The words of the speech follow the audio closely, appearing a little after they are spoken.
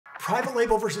Private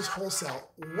label versus wholesale.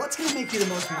 What's going to make you the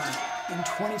most money in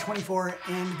 2024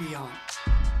 and beyond?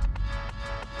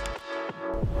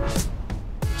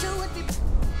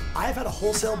 I've had a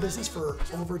wholesale business for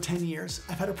over 10 years.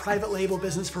 I've had a private label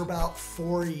business for about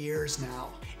 4 years now.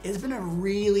 It's been a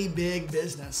really big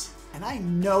business, and I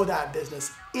know that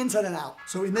business inside and out.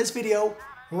 So in this video,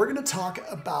 we're gonna talk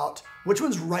about which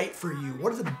one's right for you.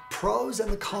 What are the pros and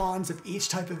the cons of each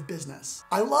type of business?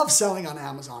 I love selling on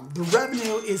Amazon. The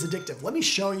revenue is addictive. Let me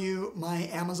show you my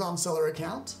Amazon seller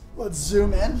account. Let's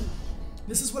zoom in.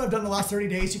 This is what I've done in the last 30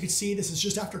 days. You can see this is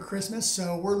just after Christmas,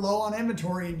 so we're low on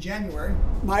inventory in January.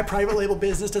 My private label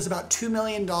business does about $2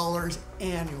 million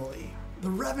annually. The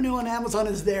revenue on Amazon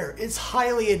is there. It's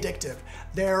highly addictive.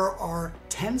 There are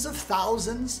tens of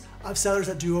thousands of sellers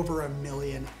that do over $1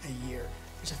 million a year.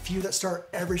 There's a few that start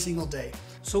every single day.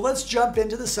 So let's jump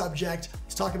into the subject.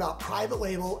 Let's talk about private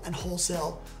label and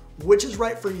wholesale. Which is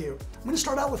right for you? I'm gonna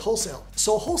start out with wholesale.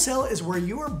 So wholesale is where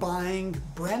you are buying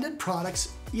branded products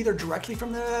either directly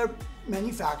from the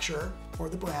manufacturer or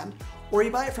the brand, or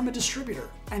you buy it from a distributor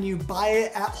and you buy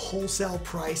it at wholesale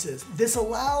prices. This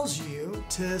allows you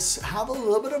to have a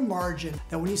little bit of margin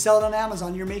that when you sell it on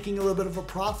Amazon, you're making a little bit of a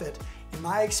profit. In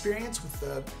my experience with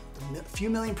the few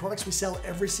million products we sell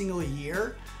every single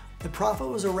year, the profit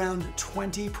was around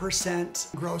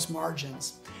 20% gross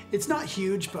margins. It's not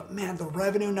huge, but man, the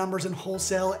revenue numbers in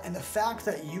wholesale and the fact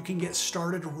that you can get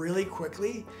started really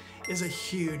quickly is a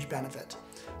huge benefit.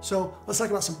 So let's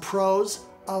talk about some pros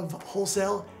of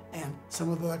wholesale and some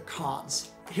of the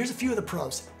cons. Here's a few of the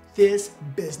pros. This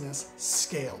business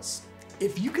scales.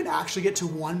 If you can actually get to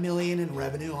 1 million in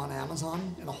revenue on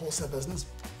Amazon in a wholesale business,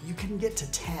 you can get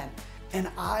to 10. And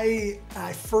I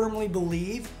firmly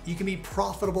believe you can be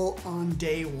profitable on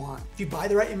day one. If you buy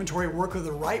the right inventory, work with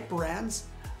the right brands,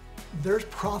 there's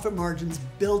profit margins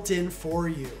built in for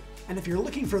you. And if you're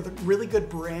looking for the really good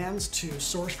brands to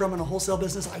source from in a wholesale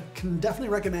business, I can definitely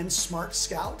recommend Smart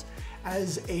Scout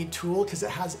as a tool because it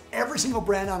has every single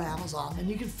brand on Amazon and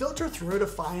you can filter through to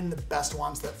find the best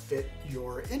ones that fit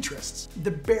your interests. The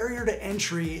barrier to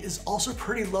entry is also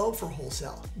pretty low for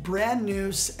wholesale. Brand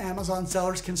new Amazon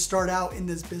sellers can start out in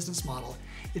this business model.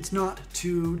 It's not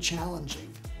too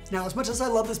challenging. Now, as much as I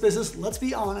love this business, let's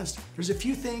be honest, there's a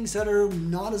few things that are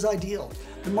not as ideal.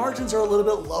 The margins are a little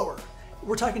bit lower.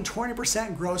 We're talking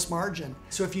 20% gross margin.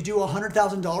 So if you do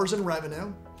 $100,000 in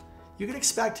revenue, you can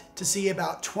expect to see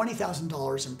about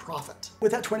 $20,000 in profit.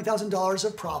 With that $20,000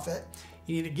 of profit,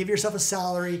 you need to give yourself a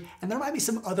salary, and there might be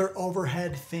some other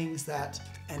overhead things that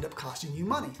end up costing you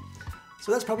money.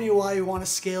 So that's probably why you want to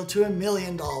scale to $1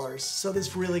 million. So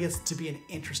this really gets to be an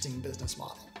interesting business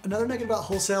model. Another negative about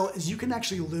wholesale is you can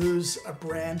actually lose a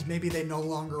brand. Maybe they no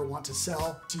longer want to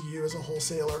sell to you as a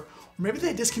wholesaler, or maybe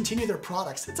they discontinue their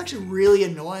products. It's actually really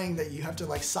annoying that you have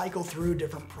to cycle through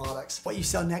different products. What you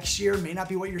sell next year may not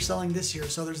be what you're selling this year.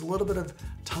 So there's a little bit of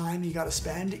time you got to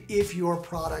spend if your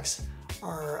products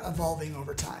are evolving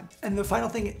over time. And the final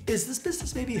thing is this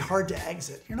business may be hard to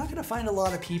exit. You're not gonna find a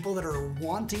lot of people that are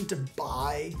wanting to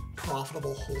buy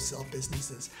profitable wholesale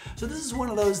businesses. So this is one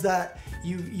of those that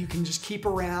you can just keep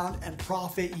around and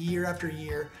profit year after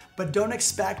year, but don't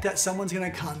expect that someone's gonna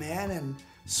come in and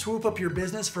swoop up your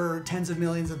business for tens of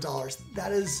millions of dollars.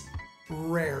 That is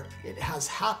rare. It has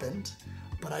happened,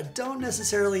 but I don't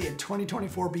necessarily in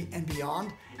 2024 and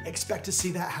beyond expect to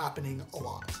see that happening a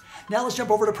lot. Now let's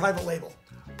jump over to private label.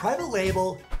 Private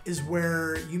label is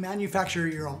where you manufacture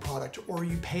your own product or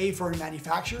you pay for a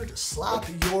manufacturer to slap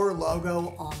your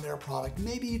logo on their product.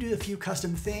 Maybe you do a few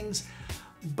custom things,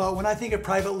 but when I think of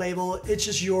private label, it's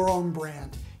just your own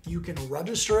brand. You can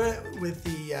register it with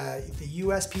the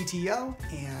USPTO,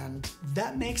 and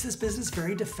that makes this business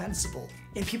very defensible.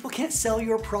 And people can't sell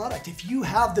your product. If you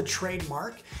have the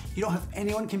trademark, you don't have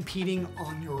anyone competing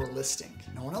on your listing.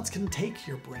 No one else can take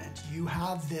your brand. You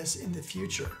have this in the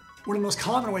future. One of the most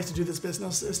common ways to do this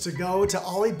business is to go to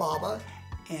Alibaba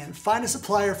and find a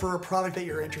supplier for a product that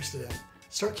you're interested in.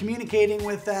 Start communicating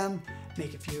with them,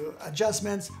 make a few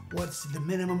adjustments, what's the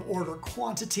minimum order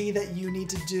quantity that you need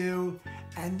to do,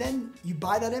 and then you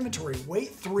buy that inventory. Wait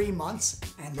 3 months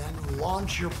and then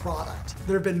launch your product.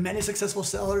 There have been many successful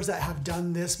sellers that have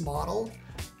done this model.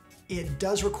 It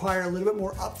does require a little bit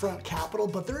more upfront capital,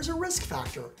 but there's a risk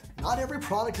factor. Not every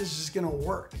product is just gonna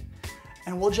work.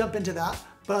 And we'll jump into that.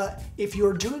 But if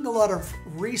you're doing a lot of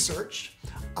research,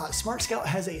 Smart Scout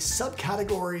has a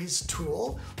subcategories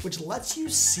tool, which lets you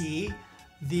see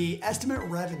the estimate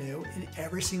revenue in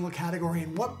every single category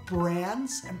and what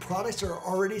brands and products are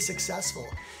already successful,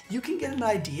 you can get an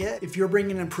idea if you're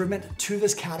bringing an improvement to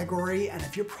this category and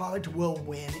if your product will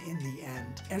win in the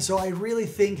end. And so I really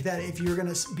think that if you're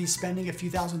gonna be spending a few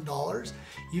 $1,000s,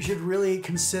 you should really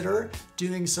consider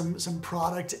doing some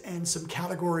product and some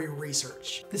category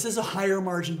research. This is a higher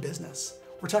margin business.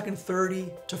 We're talking 30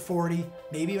 to 40,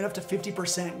 maybe even up to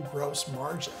 50% gross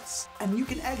margins. And you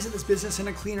can exit this business in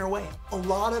a cleaner way. A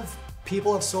lot of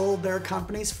people have sold their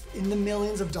companies in the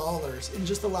millions of dollars in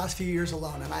just the last few years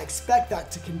alone, and I expect that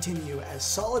to continue as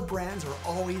solid brands are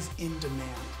always in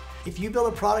demand. If you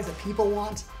build a product that people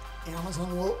want,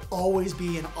 Amazon will always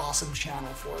be an awesome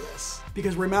channel for this.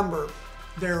 Because remember,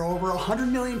 there are over 100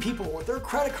 million people with their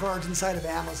credit cards inside of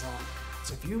Amazon.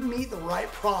 So if you meet the right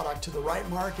product to the right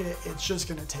market, it's just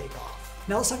gonna take off.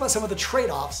 Now let's talk about some of the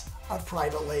trade-offs of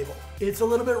private label. It's a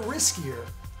little bit riskier.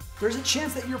 There's a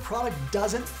chance that your product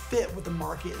doesn't fit what the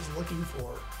market is looking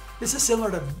for. This is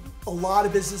similar to a lot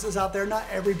of businesses out there. Not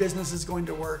every business is going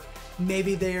to work.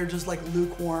 Maybe they are just like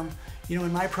lukewarm. You know,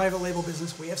 in my private label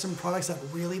business, we have some products that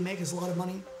really make us a lot of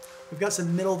money. We've got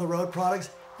some middle of the road products.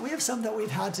 We have some that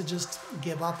we've had to just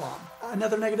give up on.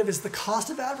 Another negative is the cost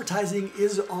of advertising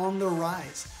is on the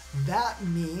rise. That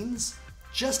means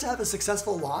just to have a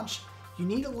successful launch, you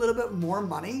need a little bit more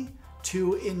money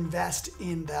to invest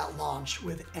in that launch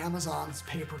with Amazon's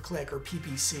pay-per-click or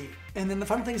PPC. And then the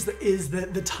final thing is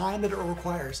the time that it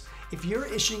requires. If you're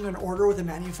issuing an order with a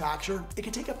manufacturer, it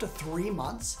can take up to 3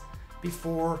 months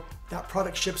before that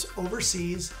product ships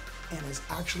overseas and is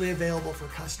actually available for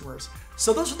customers.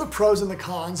 So those are the pros and the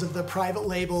cons of the private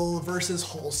label versus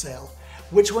wholesale.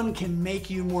 Which one can make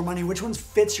you more money? Which one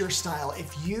fits your style?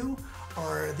 If you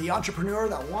are the entrepreneur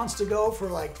that wants to go for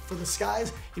the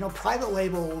skies, you know, private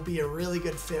label will be a really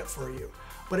good fit for you.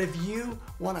 But if you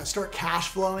want to start cash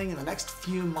flowing in the next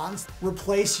few months,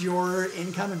 replace your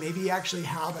income and maybe actually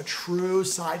have a true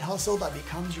side hustle that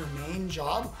becomes your main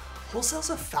job, wholesale's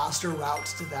a faster route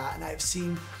to that. And I've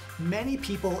seen many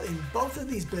people in both of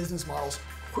these business models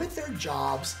quit their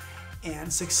jobs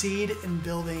and succeed in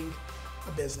building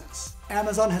a business.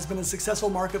 Amazon has been a successful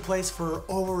marketplace for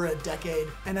over a decade,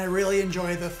 and I really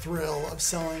enjoy the thrill of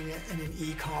selling in an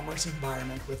e-commerce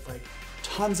environment with like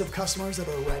tons of customers that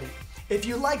are ready. If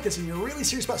you like this and you're really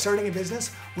serious about starting a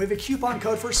business, we have a coupon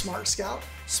code for Smart Scout,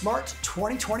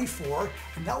 SMART2024,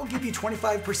 and that will give you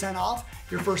 25% off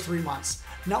your first 3 months.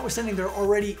 Notwithstanding, there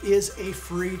already is a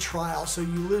free trial, so you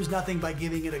lose nothing by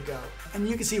giving it a go. And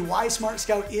you can see why Smart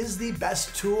Scout is the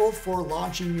best tool for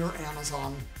launching your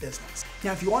Amazon business.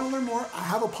 Now, if you want to learn more, I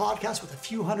have a podcast with a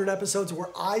few hundred episodes where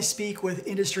I speak with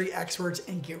industry experts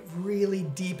and get really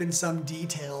deep in some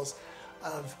details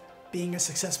of being a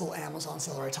successful Amazon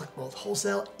seller. I talk both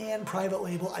wholesale and private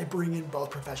label. I bring in both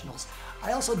professionals.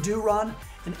 I also do run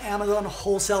an Amazon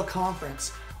wholesale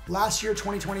conference. Last year,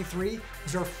 2023,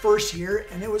 was our first year,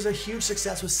 and it was a huge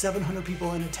success with 700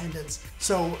 people in attendance.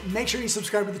 So make sure you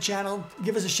subscribe to the channel,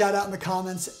 give us a shout out in the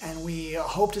comments, and we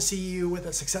hope to see you with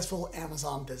a successful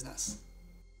Amazon business.